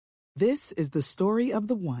This is the story of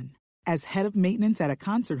the one. As head of maintenance at a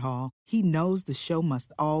concert hall, he knows the show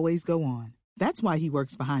must always go on. That's why he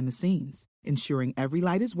works behind the scenes, ensuring every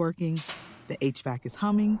light is working, the HVAC is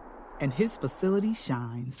humming, and his facility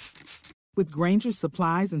shines. With Grainger's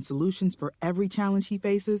supplies and solutions for every challenge he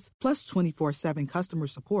faces, plus 24/7 customer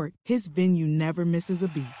support, his venue never misses a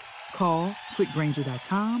beat. Call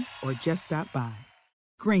quickgrainger.com or just stop by.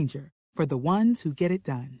 Grainger, for the ones who get it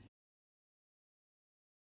done.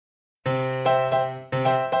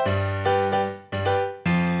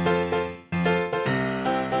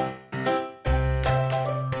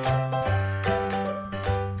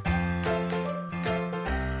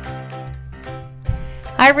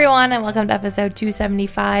 Hi, everyone, and welcome to episode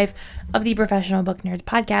 275 of the Professional Book Nerds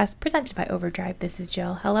podcast presented by Overdrive. This is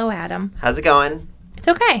Jill. Hello, Adam. How's it going? It's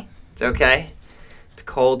okay. It's okay? It's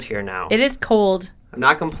cold here now. It is cold. I'm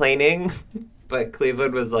not complaining, but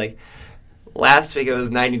Cleveland was like, last week it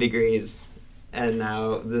was 90 degrees, and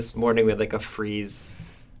now this morning we had like a freeze.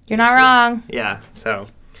 You're not wrong. Yeah, so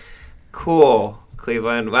cool,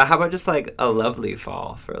 Cleveland. Well, how about just like a lovely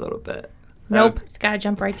fall for a little bit? Nope, just gotta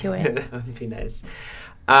jump right to it. That would be nice.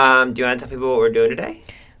 Do you want to tell people what we're doing today?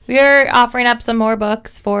 We are offering up some more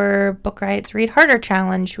books for Book Riot's Read Harder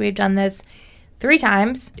Challenge. We've done this 3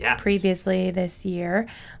 times previously this year.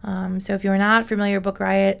 So if you're not familiar, Book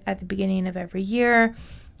Riot at the beginning of every year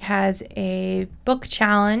has a book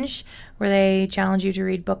challenge where they challenge you to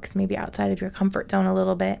read books maybe outside of your comfort zone a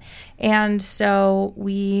little bit. And so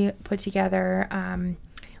we put together,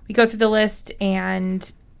 we go through the list and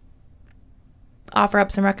offer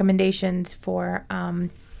up some recommendations for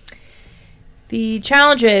the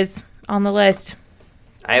challenges on the list.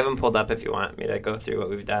 I have them pulled up if you want me to go through what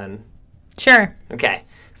we've done. Sure. Okay.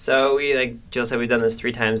 So we, like Jill said, we've done this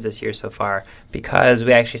 3 times this year so far because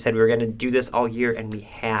we actually said we were going to do this all year, and we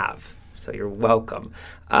have. So you're welcome.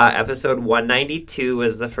 Episode 192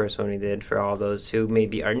 was the first one we did for all those who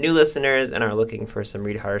maybe are new listeners and are looking for some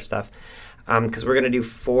Read Harder stuff. Because we're going to do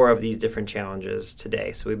 4 of these different challenges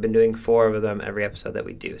today. So we've been doing 4 of them every episode that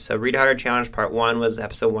we do. So Read Harder Challenge Part 1 was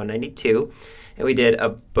episode 192. And we did a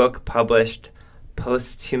book published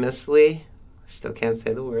posthumously. Still can't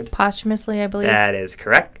say the word. Posthumously, I believe. That is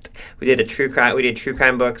correct. We did true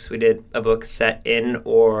crime books. We did a book set in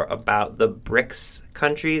or about the BRICS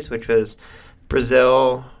countries, which was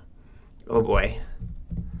Brazil. Oh boy.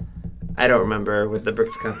 I don't remember what the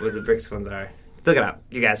BRICS ones are. Look it up.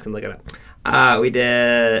 You guys can look it up. We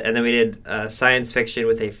did science fiction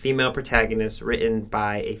with a female protagonist written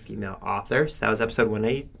by a female author. So that was episode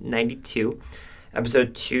 192.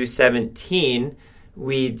 Episode 217,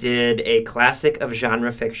 we did a classic of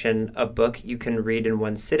genre fiction, a book you can read in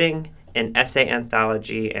one sitting, an essay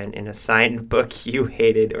anthology, and an assigned book you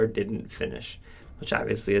hated or didn't finish, which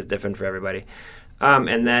obviously is different for everybody.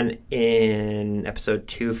 And then in episode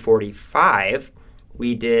 245,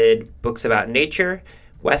 we did books about nature,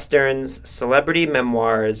 westerns, celebrity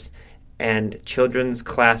memoirs, and children's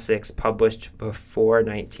classics published before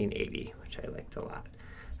 1980, which I liked a lot.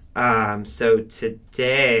 So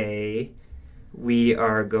today we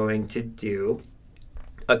are going to do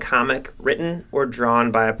a comic written or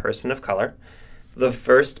drawn by a person of color, the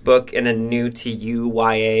first book in a new to you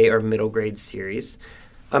YA or middle grade series,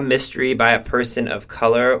 a mystery by a person of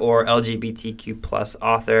color or LGBTQ plus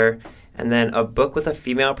author, and then a book with a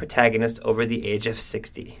female protagonist over the age of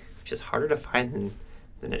 60, which is harder to find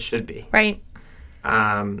than it should be. Right.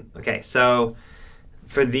 Okay, so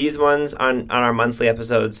for these ones on our monthly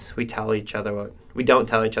episodes, we don't tell each other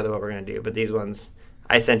what we're going to do, but these ones,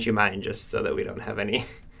 I sent you mine just so that we don't have any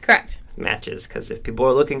Correct. matches, because if people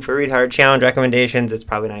are looking for Read Hard Challenge recommendations, it's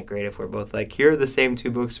probably not great if we're both like, here are the same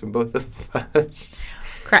 2 books from both of us.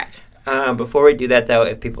 Correct. Before we do that, though,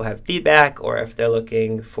 if people have feedback or if they're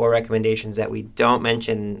looking for recommendations that we don't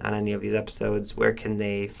mention on any of these episodes, where can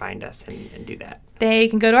they find us and do that? They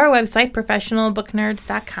can go to our website,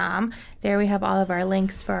 professionalbooknerds.com. There we have all of our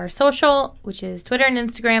links for our social, which is Twitter and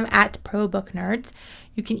Instagram at ProBookNerds.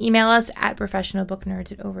 You can email us at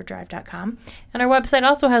professionalbooknerds@overdrive.com. And our website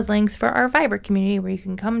also has links for our Viber community where you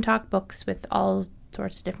can come talk books with all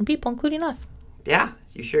sorts of different people, including us. Yeah,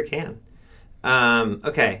 you sure can.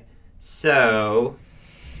 Okay, so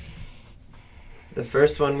the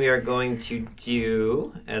first one we are going to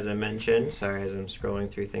do, as I mentioned, as I'm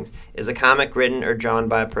scrolling through things, is a comic written or drawn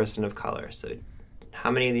by a person of color. So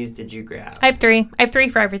how many of these did you grab? I have 3. I have 3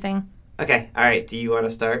 for everything. Okay, all right. Do you want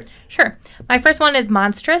to start? Sure. My first one is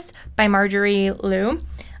Monstrous by Marjorie Liu.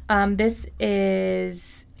 This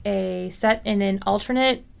is set in an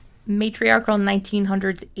alternate matriarchal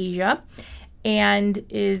 1900s Asia. and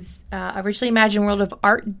is a richly imagined world of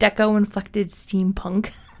Art Deco inflected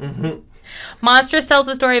steampunk. Mm-hmm. Monstrous tells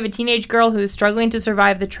the story of a teenage girl who is struggling to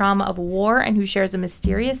survive the trauma of war and who shares a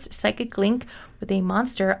mysterious psychic link with a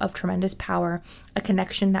monster of tremendous power, a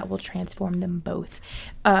connection that will transform them both.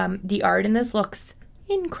 The art in this looks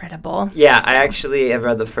incredible. Yeah, I actually have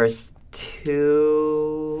read the first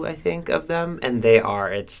 2, I think, of them, and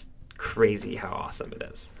it's crazy how awesome it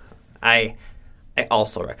is. I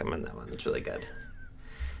also recommend that one. It's really good.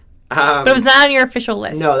 But it was not on your official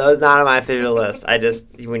list. No, that was not on my official list.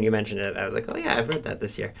 When you mentioned it, I was like, oh yeah, I've read that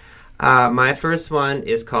this year. My first one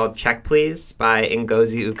is called Check Please by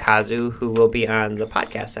Ngozi Ukazu, who will be on the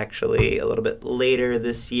podcast actually a little bit later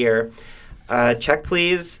this year. Check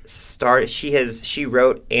Please she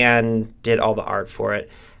wrote and did all the art for it.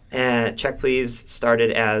 And Check Please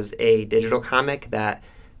started as a digital comic that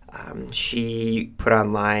she put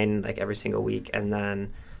online like every single week, and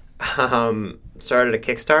then started a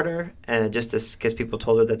Kickstarter, and just because people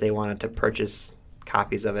told her that they wanted to purchase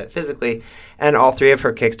copies of it physically, and all 3 of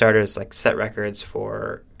her Kickstarters like set records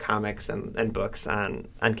for comics and books on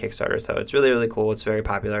Kickstarter. So it's really, really cool. It's very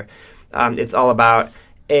popular. It's all about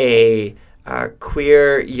a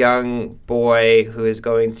queer young boy who is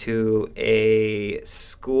going to a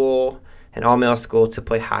school, an all-male school, to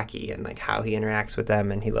play hockey, and like how he interacts with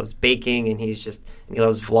them, and he loves baking, and he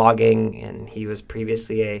loves vlogging, and he was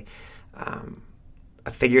previously a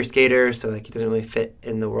figure skater, so like he doesn't really fit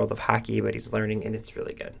in the world of hockey, but he's learning, and it's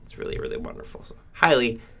really good. It's really, really wonderful. So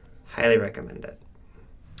highly, highly recommend it.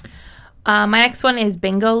 My next one is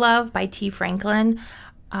Bingo Love by T. Franklin,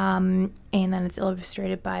 and then it's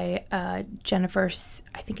illustrated by Jennifer,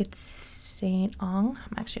 I think it's St. Ong.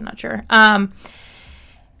 I'm actually not sure.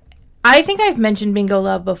 I think I've mentioned Bingo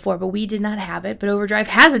Love before, but we did not have it, but Overdrive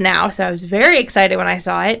has it now, so I was very excited when I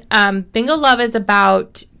saw it. Bingo Love is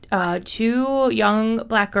about 2 young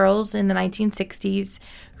black girls in the 1960s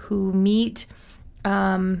who meet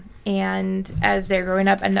and as they're growing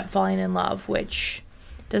up end up falling in love, which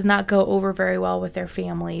does not go over very well with their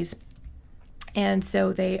families. And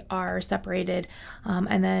so they are separated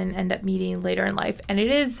and then end up meeting later in life. And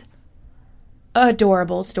it is an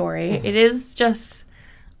adorable story. It is just,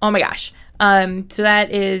 oh my gosh. So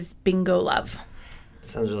that is Bingo Love.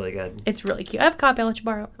 Sounds really good. It's really cute. I have a copy. I'll let you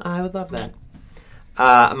borrow. I would love that.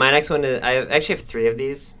 My next one is, I actually have 3 of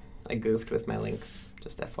these. I goofed with my links,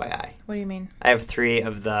 just FYI. What do you mean? I have 3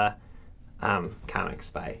 of the comics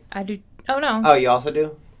by... I do. Oh, no. Oh, you also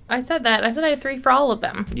do? I said that. I said I had 3 for all of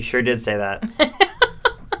them. You sure did say that.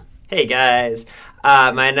 Hey, guys.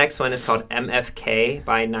 My next one is called MFK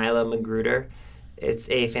by Nyla Magruder. It's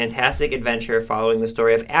a fantastic adventure following the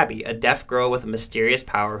story of Abby, a deaf girl with a mysterious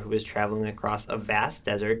power who is traveling across a vast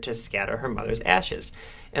desert to scatter her mother's ashes.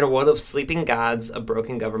 In a world of sleeping gods, a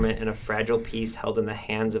broken government, and a fragile peace held in the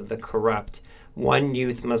hands of the corrupt, one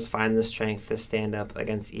youth must find the strength to stand up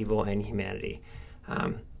against evil and humanity.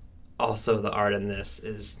 Also, the art in this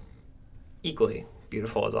is equally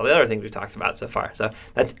beautiful as all the other things we've talked about so far. So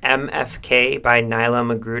that's MFK by Nyla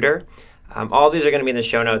Magruder. All of these are going to be in the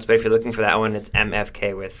show notes, but if you're looking for that one, it's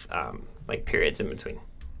MFK with like periods in between.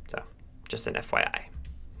 So just an FYI.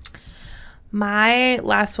 My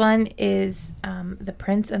last one is The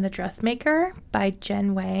Prince and the Dressmaker by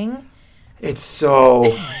Jen Wang. It's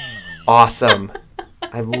so awesome.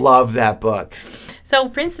 I love that book. So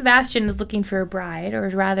Prince Sebastian is looking for a bride, or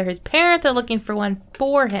rather his parents are looking for one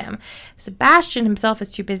for him. Sebastian himself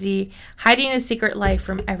is too busy hiding his secret life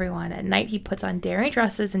from everyone. At night he puts on daring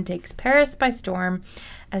dresses and takes Paris by storm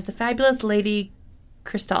as the fabulous Lady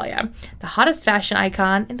Crystalia, the hottest fashion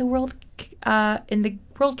icon in the world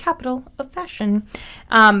capital of fashion.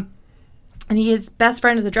 And his best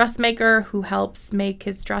friend is a dressmaker who helps make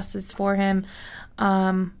his dresses for him.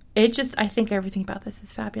 I think everything about this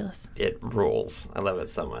is fabulous. It rules. I love it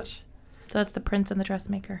so much. So that's The Prince and the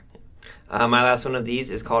Dressmaker. My last one of these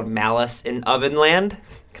is called Malice in Ovenland.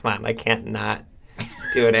 Come on, I can't not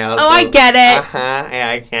do an Alice. Oh, I get it. Yeah,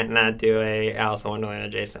 I can't not do a Alice in Wonderland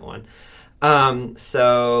adjacent one.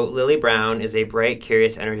 So Lily Brown is a bright,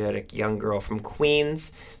 curious, energetic young girl from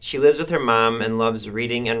Queens. She lives with her mom and loves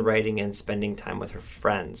reading and writing and spending time with her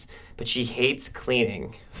friends. But she hates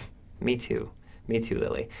cleaning. Me too. Me too,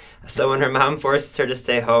 Lily. So when her mom forces her to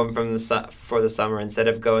stay home for the summer instead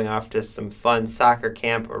of going off to some fun soccer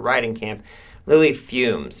camp or riding camp, Lily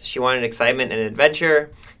fumes. She wanted excitement and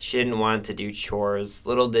adventure. She didn't want to do chores.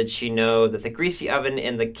 Little did she know that the greasy oven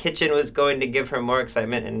in the kitchen was going to give her more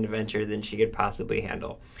excitement and adventure than she could possibly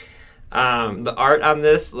handle. The art on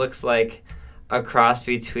this looks like a cross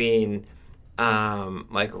between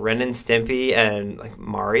like Ren and Stimpy and like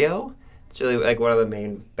Mario. It's really like one of the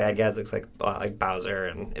main bad guys looks like Bowser,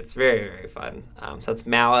 and it's very, very fun. So it's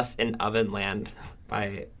Malice in Ovenland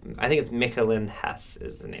by, I think it's Michelin Hess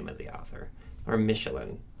is the name of the author, or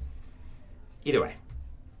Michelin. Either way.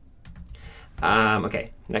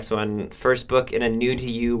 Okay, next one. First book in a new to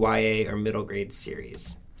you YA or middle grade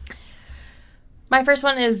series. My first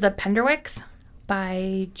one is The Penderwicks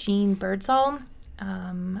by Jean Birdsall.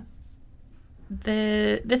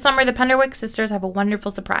 This summer, the Penderwick sisters have a wonderful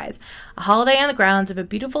surprise. A holiday on the grounds of a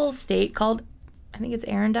beautiful estate called, I think it's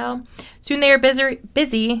Arendelle. Soon they are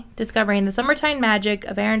busy discovering the summertime magic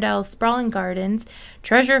of Arendelle's sprawling gardens,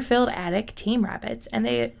 treasure-filled attic, tame rabbits, and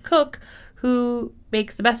the cook who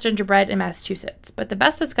makes the best gingerbread in Massachusetts. But the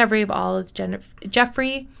best discovery of all is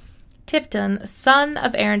Geoffrey Tifton, son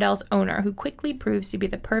of Arendelle's owner, who quickly proves to be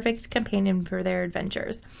the perfect companion for their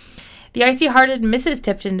adventures. The icy-hearted Mrs.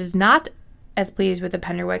 Tifton is not as pleased with the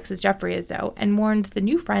Penderwicks as Geoffrey is, though, and warns the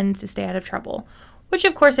new friends to stay out of trouble. Which,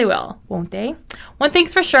 of course, they will, won't they? One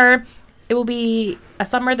thing's for sure, it will be a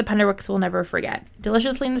summer the Penderwicks will never forget.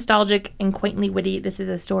 Deliciously nostalgic and quaintly witty, this is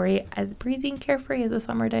a story as breezy and carefree as a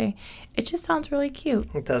summer day. It just sounds really cute.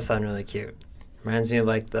 It does sound really cute. Reminds me of,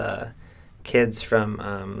 like, the kids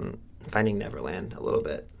from Finding Neverland a little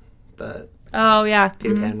bit. Oh, yeah.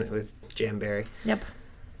 Peter Pan with Jamberry. Yep.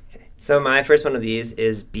 Okay. So my first one of these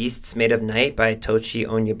is Beasts Made of Night by Tochi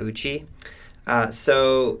Onyebuchi.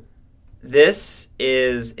 So this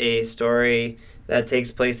is a story that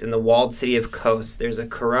takes place in the walled city of Kos. There's a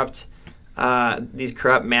these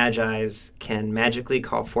corrupt magi's can magically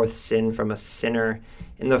call forth sin from a sinner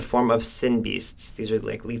in the form of sin beasts. These are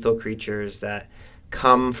like lethal creatures that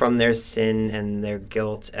come from their sin and their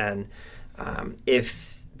guilt, and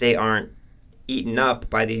if they aren't eaten up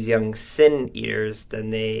by these young sin eaters, then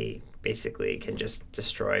they basically can just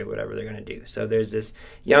destroy whatever they're going to do. So there's this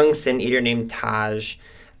young sin eater named Taj,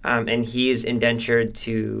 and he's indentured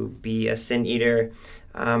to be a sin eater,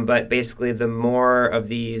 but basically the more of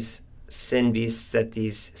these sin beasts that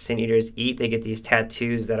these sin eaters eat, they get these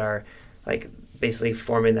tattoos that are like basically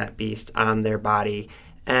forming that beast on their body,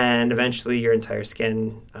 and eventually your entire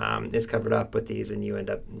skin is covered up with these and you end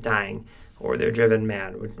up dying, or they're driven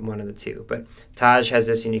mad, with one of the two. But Taj has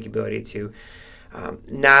this unique ability to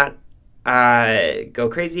not go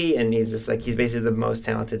crazy, and he's basically the most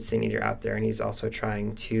talented sin eater out there, and he's also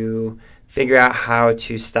trying to figure out how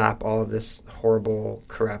to stop all of this horrible,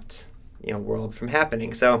 corrupt, world from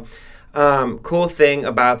happening. So cool thing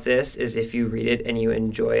about this is if you read it and you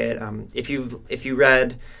enjoy it, if you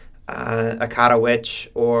read Akata Witch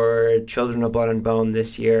or Children of Blood and Bone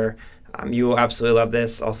this year, you will absolutely love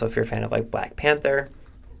this. Also, if you're a fan of like Black Panther.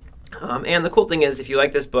 And the cool thing is, if you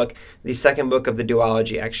like this book, the second book of the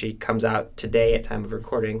duology actually comes out today at time of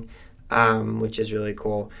recording, which is really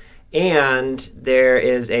cool. And there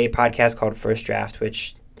is a podcast called First Draft,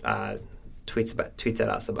 which tweets at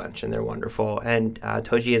us a bunch, and they're wonderful. And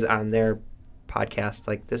Toji is on their podcast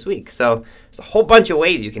like this week. So there's a whole bunch of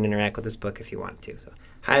ways you can interact with this book if you want to. So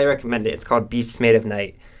highly recommend it. It's called Beasts Made of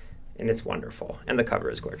Night, and it's wonderful. And the cover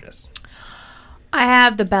is gorgeous. I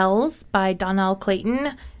have The Bells by Donnell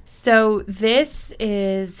Clayton. So this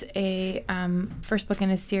is a first book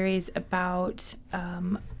in a series about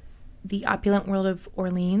the opulent world of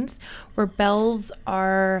Orleans, where bells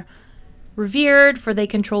are revered for they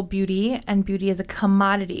control beauty, and beauty is a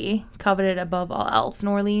commodity coveted above all else. In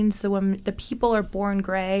Orleans, so when the people are born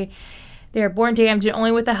gray, they are born damned, and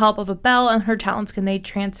only with the help of a belle and her talents can they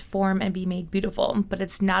transform and be made beautiful. But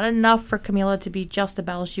it's not enough for Camilla to be just a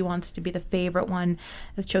belle. She wants to be the favorite one,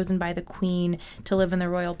 as chosen by the queen, to live in the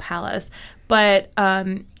royal palace. But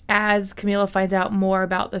as Camilla finds out more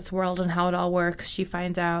about this world and how it all works, she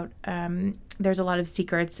finds out there's a lot of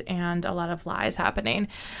secrets and a lot of lies happening.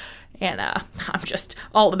 And I'm just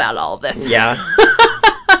all about all of this. Yeah.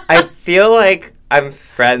 I feel like I'm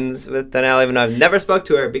friends with Donnell, even though I've never spoke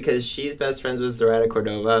to her, because she's best friends with Zoraida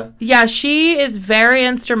Cordova. Yeah, she is very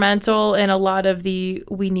instrumental in a lot of the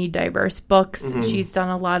We Need Diverse books. Mm-hmm. She's done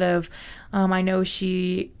a lot of, I know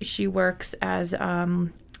she works as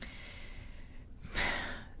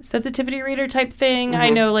sensitivity reader type thing. Mm-hmm. I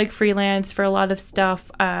know, like, freelance for a lot of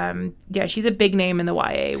stuff. Yeah, she's a big name in the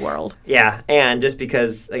YA world. Yeah, and just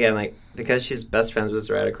because, again, because she's best friends with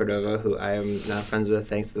Zoraida Cordova, who I am now friends with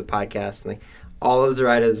thanks to the podcast, and all of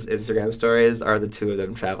Zoraida's Instagram stories are the two of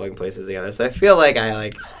them traveling places together. So I feel like I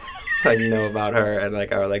know about her and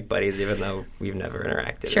are buddies, even though we've never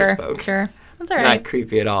interacted or spoke. Sure. That's all right. Not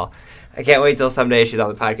creepy at all. I can't wait till someday she's on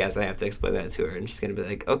the podcast and I have to explain that to her, and she's going to be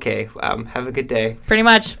like, okay, have a good day. Pretty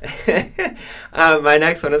much. My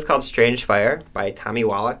next one is called Strange Fire by Tommy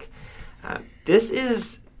Wallach. This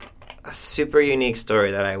is a super unique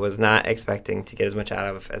story that I was not expecting to get as much out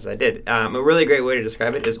of as I did. A really great way to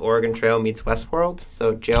describe it is Oregon Trail meets Westworld.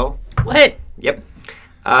 So, Jill. What? Yep.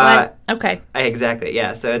 Okay. Exactly,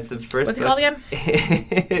 yeah. So it's the first What's it called again?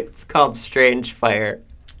 It's called Strange Fire.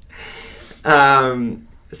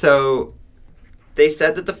 So they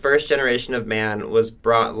said that the first generation of man was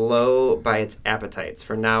brought low by its appetites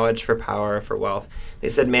for knowledge, for power, for wealth. They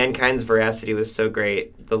said mankind's voracity was so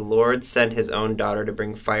great, the Lord sent his own daughter to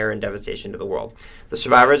bring fire and devastation to the world. The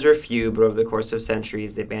survivors were few, but over the course of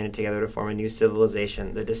centuries, they banded together to form a new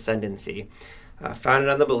civilization, the Descendancy. Founded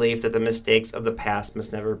on the belief that the mistakes of the past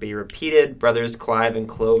must never be repeated, brothers Clive and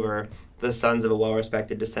Clover, the sons of a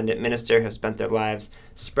well-respected descendant minister, have spent their lives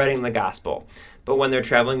spreading the gospel. But when their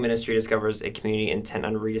traveling ministry discovers a community intent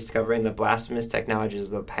on rediscovering the blasphemous technologies of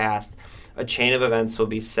the past, a chain of events will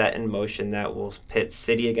be set in motion that will pit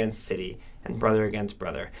city against city and brother against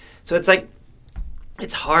brother. So it's like,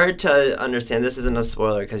 it's hard to understand. This isn't a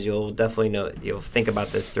spoiler because you'll definitely you'll think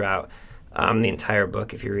about this throughout the entire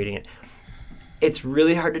book if you're reading it. It's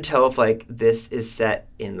really hard to tell if, like, this is set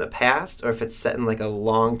in the past or if it's set in, like, a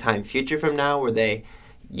long time future from now where they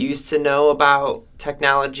used to know about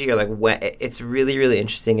technology or, like, what. It's really, really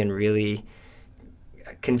interesting and really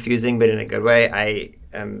confusing, but in a good way. I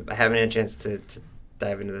haven't had a chance to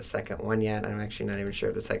dive into the second one yet. I'm actually not even sure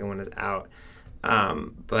if the second one is out.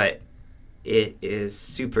 But it is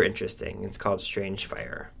super interesting. It's called Strange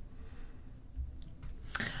Fire.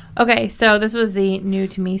 Okay, so this was the New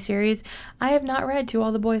to Me series. I have not read To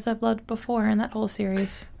All the Boys I've Loved Before in that whole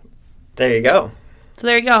series. There you go. So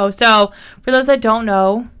there you go. So for those that don't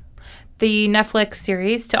know, the Netflix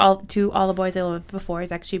series To All the Boys I Loved Before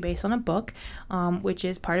is actually based on a book, which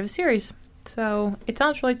is part of a series. So it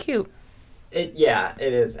sounds really cute. It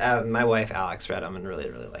is. My wife Alex read them and really,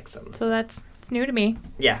 really likes them. So it's new to me.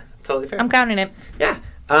 Yeah, totally fair. I'm counting it. Yeah.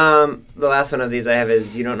 The last one of these I have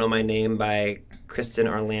is You Don't Know My Name by Kristen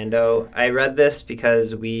Orlando. I read this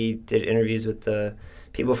because we did interviews with the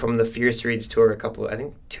people from the Fierce Reads tour I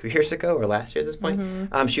think 2 years ago or last year at this point.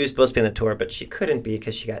 Mm-hmm. She was supposed to be on the tour, but she couldn't be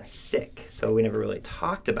because she got sick. So we never really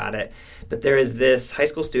talked about it. But there is this high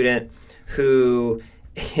school student who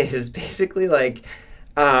is basically like,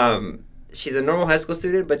 she's a normal high school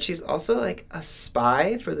student, but she's also like a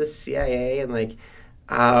spy for the CIA. And like,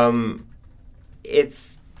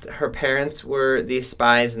 her parents were these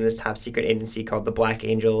spies in this top secret agency called the Black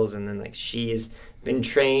Angels, and then like she's been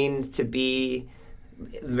trained to be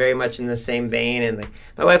very much in the same vein. And like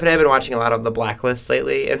my wife and I have been watching a lot of The Blacklist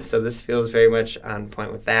lately, and so this feels very much on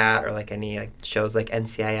point with that, or like any like shows like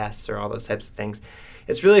NCIS or all those types of things.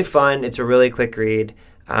 It's really fun. It's a really quick read.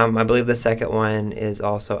 I believe the second one is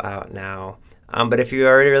also out now. But if you're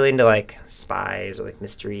already really into like spies or like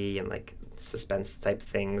mystery and like suspense type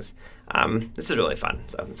things, this is really fun.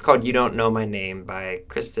 So it's called You Don't Know My Name by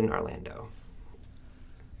Kristen Orlando.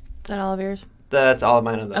 Is that all of yours? That's all of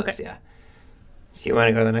mine on those, okay. Yeah. So you want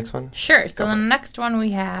to go to the next one? Sure. So the next one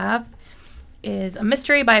we have is a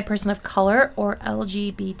mystery by a person of color or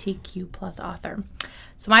LGBTQ plus author.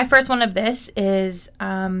 So my first one of this is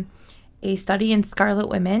A Study in Scarlet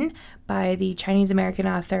Women by the Chinese-American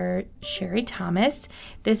author Sherry Thomas.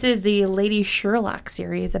 This is the Lady Sherlock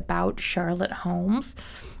series about Charlotte Holmes.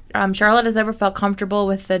 Charlotte has never felt comfortable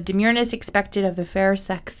with the demureness expected of the fair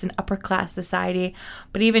sex in upper-class society,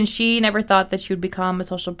 but even she never thought that she would become a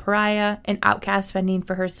social pariah, an outcast fending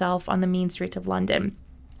for herself on the mean streets of London.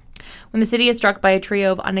 When the city is struck by a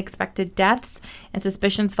trio of unexpected deaths and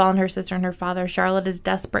suspicions fall on her sister and her father, Charlotte is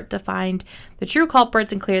desperate to find the true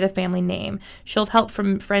culprits and clear the family name. She'll have help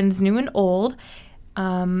from friends new and old,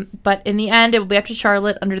 but in the end, it will be up to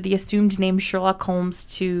Charlotte, under the assumed name Sherlock Holmes,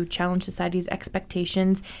 to challenge society's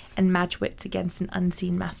expectations and match wits against an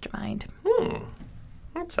unseen mastermind.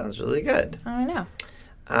 That sounds really good. I know.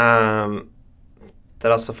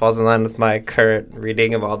 That also falls in line with my current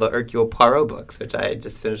reading of all the Hercule Poirot books, which I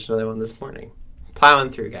just finished another one this morning. Plowing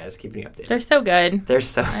through, guys, keeping you updated. They're so good. They're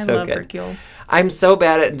so good. I love Hercule. I'm so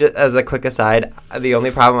bad at, as a quick aside, the only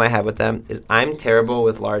problem I have with them is I'm terrible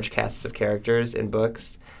with large casts of characters in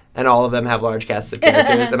books, and all of them have large casts of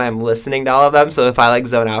characters, and I'm listening to all of them, so if I, like,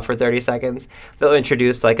 zone out for 30 seconds, they'll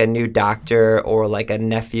introduce, like, a new doctor or, like, a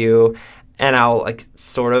nephew, and I'll, like,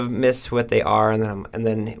 sort of miss what they are, and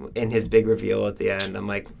then in his big reveal at the end, I'm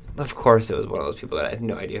like, of course it was one of those people that I had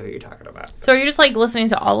no idea who you're talking about. So are you just, like, listening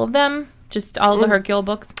to all of them? Just all the Hercule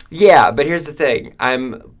books? Yeah, but here's the thing.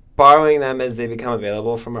 I'm borrowing them as they become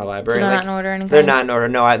available from our library. So they're not in order or anything? They're not in order.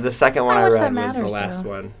 No, the second one I read was the last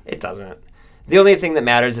one. It doesn't. The only thing that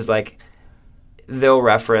matters is, like, they'll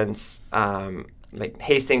reference, like,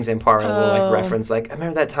 Hastings and Poirot will, like, reference, like, I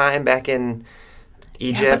remember that time back in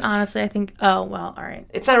Egypt. Yeah, but honestly, I think, all right.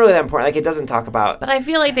 It's not really that important. Like, it doesn't talk about... But I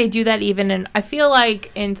feel like they do that even in... I feel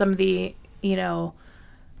like in some of the,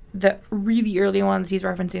 the really early ones, he's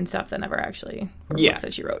referencing stuff that never actually were books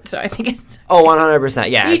that she wrote. So I think it's... Oh, 100%.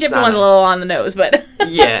 Yeah. Egypt one's a little on the nose, but...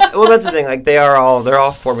 Yeah. Well, that's the thing. Like, they're all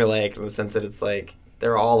formulaic in the sense that it's like,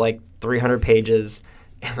 they're all like 300 pages.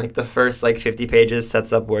 And like the first like 50 pages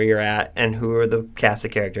sets up where you're at and who are the cast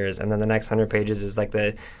of characters. And then the next 100 pages is like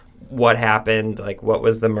what happened, like what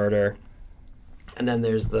was the murder. And then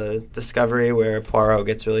there's the discovery where Poirot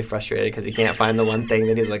gets really frustrated because he can't find the one thing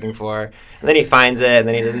that he's looking for. And then he finds it, and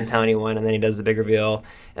then he doesn't tell anyone, and then he does the big reveal.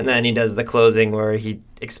 And then he does the closing where he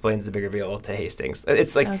explains the big reveal to Hastings.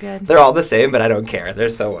 It's like, so they're all the same, but I don't care. They're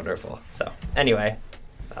so wonderful. So, anyway,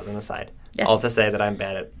 that was an aside. Yes. All to say that I'm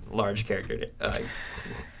bad at large character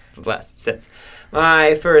sits.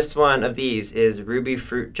 My first one of these is Ruby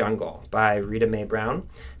Fruit Jungle by Rita Mae Brown.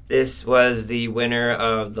 This was the winner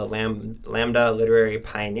of the Lambda Literary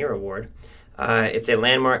Pioneer Award. It's a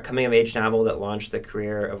landmark coming-of-age novel that launched the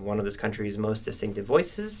career of one of this country's most distinctive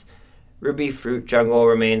voices. Ruby Fruit Jungle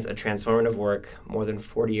remains a transformative work more than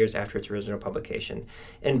 40 years after its original publication.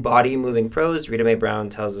 In body-moving prose, Rita Mae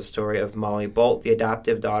Brown tells the story of Molly Bolt, the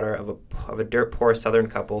adoptive daughter of a dirt-poor Southern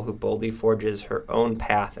couple who boldly forges her own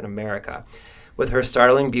path in America. With her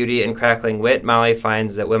startling beauty and crackling wit, Molly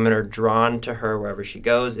finds that women are drawn to her wherever she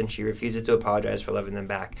goes, and she refuses to apologize for loving them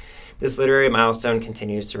back. This literary milestone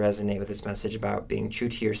continues to resonate with its message about being true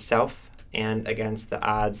to yourself and against the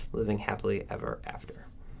odds, living happily ever after.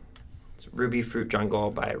 It's Ruby Fruit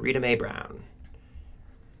Jungle by Rita Mae Brown.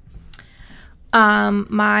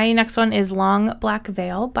 My next one is Long Black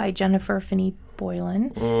Veil by Jennifer Finney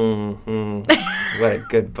Boylan. What a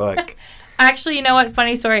good book. Actually, you know what?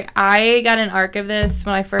 Funny story. I got an arc of this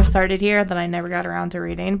when I first started here that I never got around to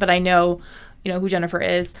reading, but I know, who Jennifer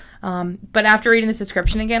is. But after reading this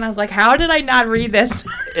description again, I was like, how did I not read this?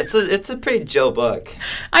 It's a pretty Jill book.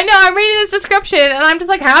 I know. I'm reading this description, and I'm just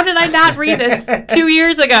like, how did I not read this 2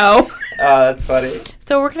 years ago? Oh, that's funny.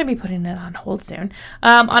 So we're going to be putting it on hold soon.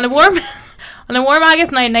 On a warm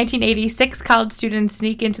August night in 1980, 6 college students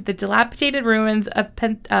sneak into the dilapidated ruins of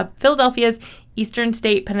Philadelphia's Eastern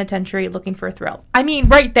State Penitentiary looking for a thrill. I mean,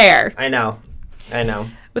 right there. I know.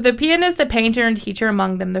 With a pianist, a painter, and a teacher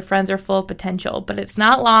among them, the friends are full of potential, but it's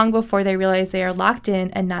not long before they realize they are locked in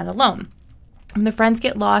and not alone. When the friends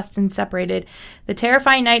get lost and separated, the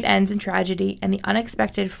terrifying night ends in tragedy, and the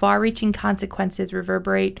unexpected, far-reaching consequences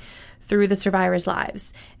reverberate through the survivors'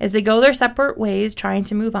 lives. As they go their separate ways, trying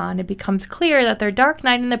to move on, it becomes clear that their dark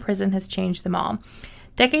night in the prison has changed them all.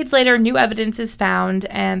 Decades later, new evidence is found,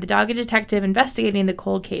 and the dogged detective investigating the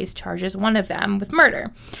cold case charges one of them with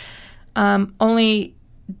murder. Only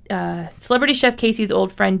celebrity chef Casey's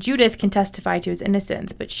old friend Judith can testify to his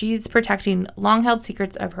innocence, but she's protecting long-held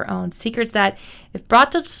secrets of her own, secrets that, if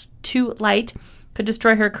brought to light, could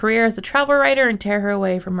destroy her career as a travel writer and tear her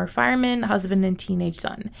away from her fireman, husband, and teenage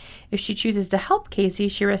son. If she chooses to help Casey,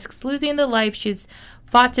 she risks losing the life she's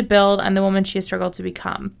fought to build and the woman she has struggled to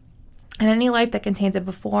become. And any life that contains a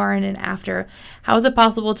before and an after, how is it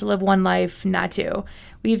possible to live one life, not two?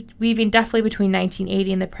 Weaving deftly between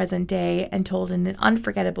 1980 and the present day and told in an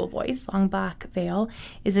unforgettable voice, Long Black Veil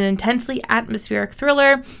is an intensely atmospheric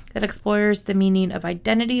thriller that explores the meaning of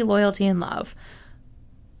identity, loyalty, and love.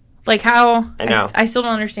 Like how... I know. I still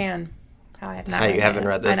don't understand how I have not read you haven't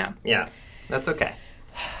read this. I know. Yeah, that's okay.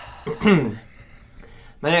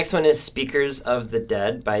 My next one is Speakers of the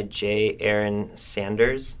Dead by J. Aaron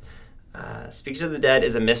Sanders. Speakers of the Dead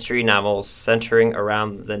is a mystery novel centering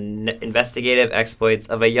around the investigative exploits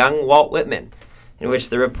of a young Walt Whitman, in which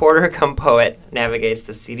the reporter come poet navigates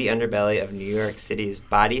the seedy underbelly of New York City's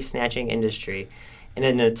body-snatching industry in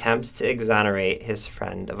an attempt to exonerate his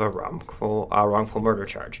friend of a wrongful murder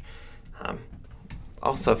charge.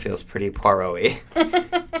 Also feels pretty Poirot-y.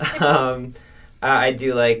 I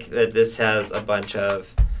do like that this has a bunch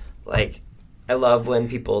of, I love when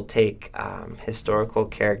people take historical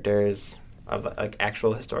characters,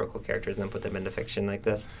 actual historical characters, and then put them into fiction like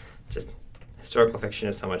this. Just historical fiction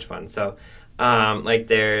is so much fun. So,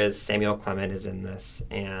 there's Samuel Clement is in this,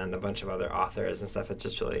 and a bunch of other authors and stuff. It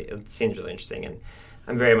seems really interesting, and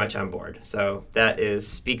I'm very much on board. So that is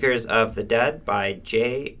Speakers of the Dead by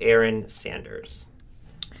J. Aaron Sanders.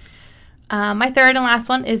 My third and last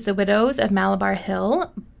one is The Widows of Malabar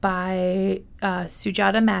Hill by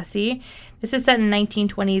Sujata Massey. This is set in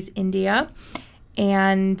 1920s India.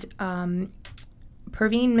 And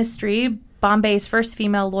Perveen Mistry, Bombay's first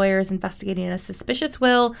female lawyer, is investigating a suspicious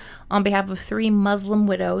will on behalf of 3 Muslim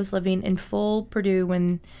widows living in full Purdue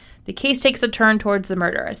when the case takes a turn towards the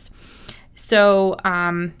murderess. So,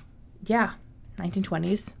 not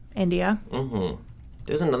 1920s, India. Mm-hmm.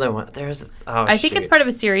 There's another one. I think it's part of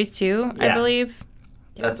a series, too, I believe.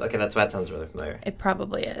 Yeah. That's why it sounds really familiar. It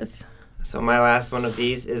probably is. So my last one of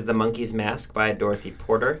these is The Monkey's Mask by Dorothy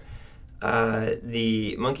Porter.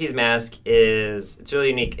 The Monkey's Mask it's really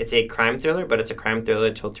unique. It's a crime thriller, but it's a crime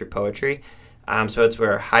thriller told through poetry. So it's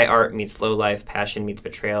where high art meets low life, passion meets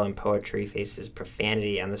betrayal, and poetry faces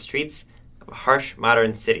profanity on the streets of a harsh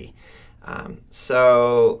modern city.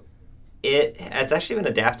 So it's actually been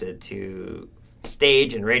adapted to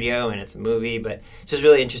stage and radio, and it's a movie, but it's just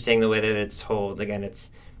really interesting the way that it's told. Again, it's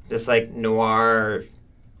this like noir,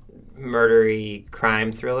 murdery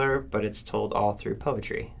crime thriller, but it's told all through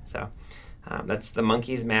poetry. So that's The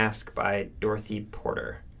Monkey's Mask by Dorothy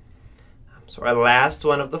Porter. So our last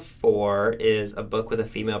one of the 4 is a book with a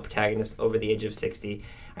female protagonist over the age of 60.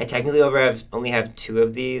 I technically only have 2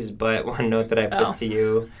 of these, but one note that I put to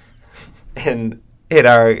you in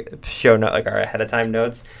our show note, like our ahead of time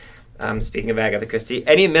notes. Speaking of Agatha Christie,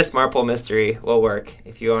 any Miss Marple mystery will work.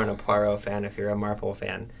 If you aren't a Poirot fan, if you're a Marple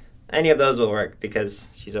fan, any of those will work because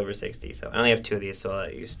she's over 60. So I only have 2 of these, so I'll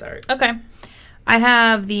let you start. Okay. I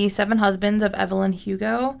have The 7 Husbands of Evelyn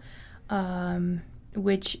Hugo,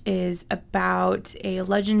 which is about a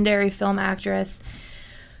legendary film actress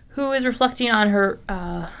who is reflecting on her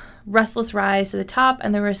restless rise to the top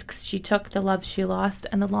and the risks she took, the love she lost,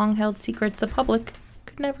 and the long-held secrets the public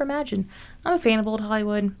could never imagine. I'm a fan of old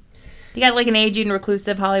Hollywood. You got like an aging,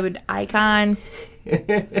 reclusive Hollywood icon.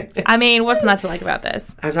 I mean, what's not to like about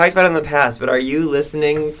this? I've talked about it in the past, but are you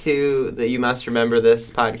listening to the You Must Remember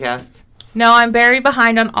This podcast? No, I'm very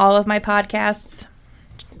behind on all of my podcasts.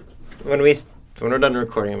 When we're done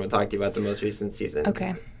recording, I'm going to talk to you about the most recent season.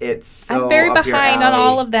 Okay. It's so I'm very up behind your alley. on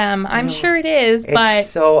all of them. I'm sure it is, but... It's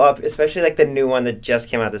so up, especially like the new one that just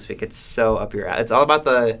came out this week. It's so up your alley. It's all about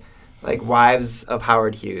the like wives of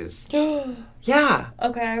Howard Hughes. Yeah.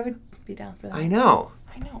 Okay, I would be down for that. I know.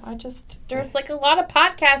 There's like a lot of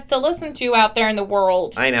podcasts to listen to out there in the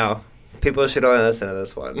world. I know. People should only listen to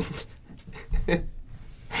this one.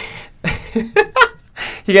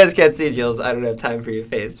 You guys can't see Jill's I don't have time for your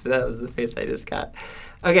face, but that was the face I just got.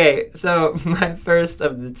 Okay, so my first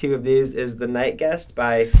of the 2 of these is The Night Guest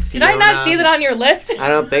by Fiona. Did I not see that on your list? I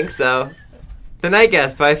don't think so. The Night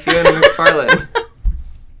Guest by Fiona McFarlane.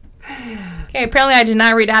 Okay, apparently I did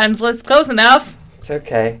not read Adam's list close enough. It's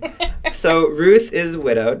okay. So Ruth is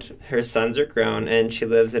widowed, her sons are grown, and she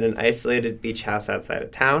lives in an isolated beach house outside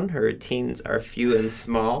of town. Her routines are few and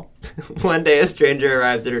small. One day a stranger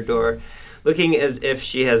arrives at her door, looking as if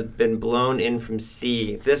she has been blown in from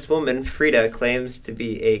sea. This woman, Frida, claims to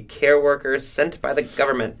be a care worker sent by the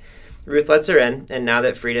government. Ruth lets her in, and now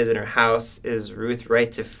that Frida's in her house, is Ruth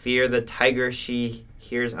right to fear the tiger she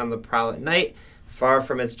hears on the prowl at night? Far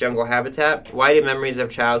from its jungle habitat, why do memories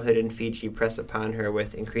of childhood in Fiji press upon her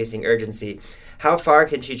with increasing urgency? How far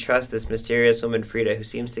can she trust this mysterious woman, Frida, who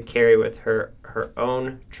seems to carry with her her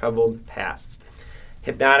own troubled past?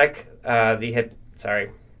 And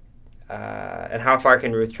how far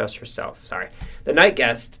can Ruth trust herself? The Night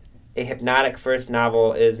Guest, a hypnotic first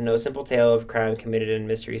novel, is no simple tale of crime committed and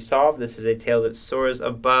mystery solved. This is a tale that soars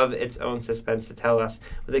above its own suspense to tell us,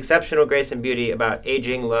 with exceptional grace and beauty, about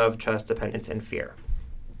aging, love, trust, dependence, and fear.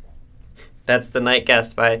 That's The Night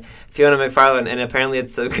Guest by Fiona McFarlane, and apparently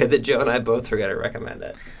it's so good that Joe and I both forgot to recommend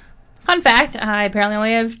it. Fun fact, I apparently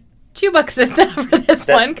only have 2 books this time for this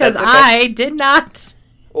one, because okay. I did not...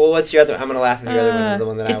 Well, what's your other one? I'm going to laugh if your other one is the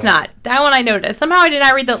one that I want. It's not. That one I noticed. Somehow I did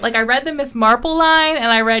not read I read the Miss Marple line, and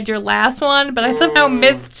I read your last one, but I somehow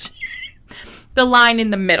missed the line in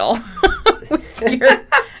the middle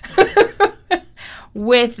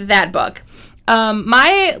with that book.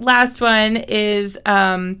 My last one is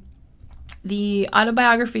the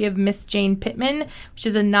autobiography of Miss Jane Pittman, which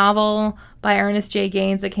is a novel by Ernest J.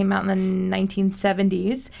 Gaines that came out in the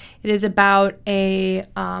 1970s. It is about a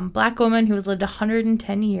black woman who has lived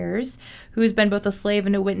 110 years, who has been both a slave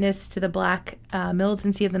and a witness to the black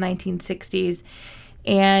militancy of the 1960s.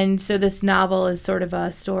 And so this novel is sort of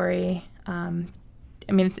a story.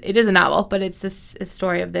 It is a novel, but it's a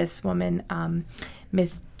story of this woman,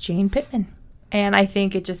 Miss Jane Pittman. And I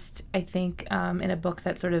think in a book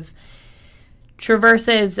that sort of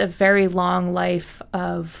traverses a very long life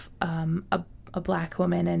of a black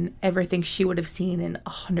woman and everything she would have seen in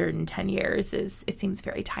 110 years it seems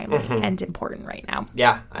very timely and important right now.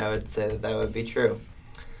 Yeah, I would say that would be true.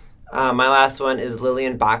 My last one is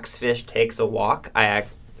Lillian Boxfish Takes a Walk.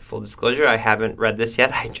 Full disclosure, I haven't read this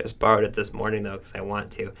yet. I just borrowed it this morning, though, because I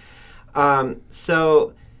want to.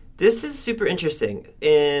 So this is super interesting.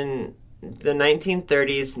 In the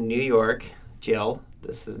 1930s New York, Jill,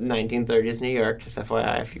 This is 1930s New York, just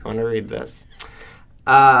FYI, if you want to read this.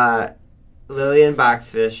 Lillian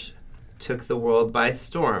Boxfish took the world by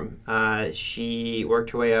storm. She worked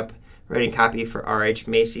her way up writing copy for R.H.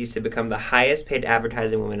 Macy's to become the highest paid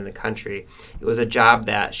advertising woman in the country. It was a job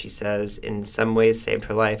that, she says, in some ways saved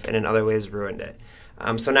her life and in other ways ruined it.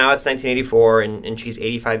 So now it's 1984, and she's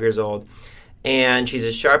 85 years old. And she's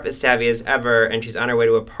as sharp, as savvy as ever, and she's on her way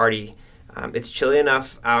to a party. It's chilly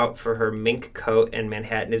enough out for her mink coat, and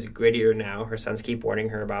Manhattan is grittier now. Her sons keep warning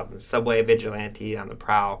her about the subway vigilante on the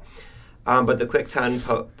prowl. But the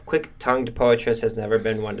quick-tongued poetress has never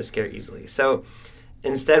been one to scare easily. So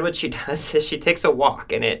instead what she does is she takes a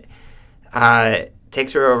walk, and it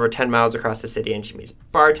takes her over 10 miles across the city, and she meets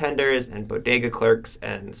bartenders and bodega clerks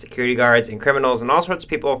and security guards and criminals and all sorts of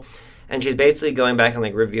people. And she's basically going back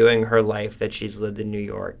and reviewing her life that she's lived in New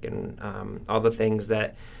York and all the things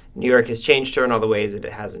that New York has changed her and all the ways that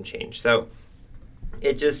it hasn't changed. So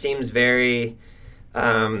it just seems very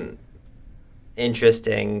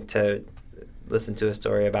interesting to listen to a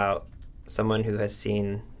story about someone who has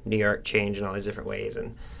seen New York change in all these different ways.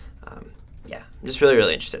 And I'm just really,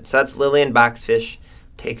 really interested. So that's Lillian Boxfish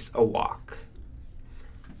Takes a Walk.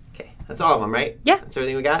 Okay, that's all of them, right? Yeah. That's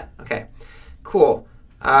everything we got? Okay, cool.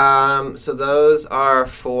 So those are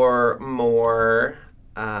 4 more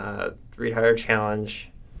Read Harder challenges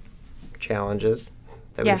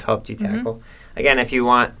that we've helped you tackle. Mm-hmm. Again, if you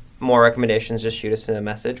want more recommendations, just shoot us a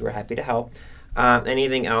message. We're happy to help.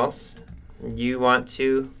 Anything else you want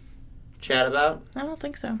to chat about? I don't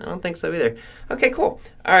think so. I don't think so either. Okay, cool.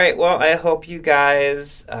 All right, well, I hope you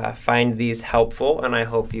guys find these helpful, and I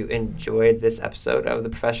hope you enjoyed this episode of the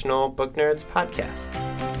Professional Book Nerds podcast.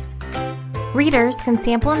 Readers can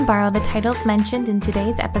sample and borrow the titles mentioned in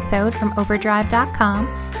today's episode from Overdrive.com,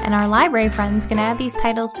 and our library friends can add these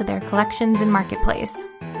titles to their collections in Marketplace.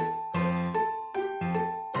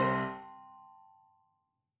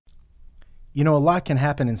 You know, a lot can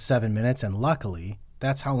happen in 7 minutes, and luckily,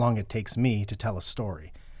 that's how long it takes me to tell a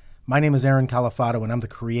story. My name is Aaron Califato, and I'm the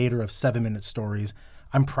creator of 7 Minute Stories.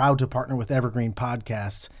 I'm proud to partner with Evergreen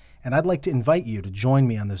Podcasts, and I'd like to invite you to join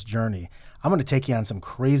me on this journey. I'm going to take you on some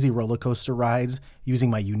crazy roller coaster rides using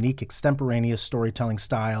my unique extemporaneous storytelling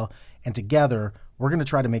style, and together, we're going to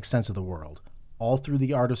try to make sense of the world, all through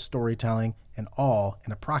the art of storytelling and all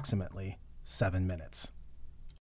in approximately 7 minutes.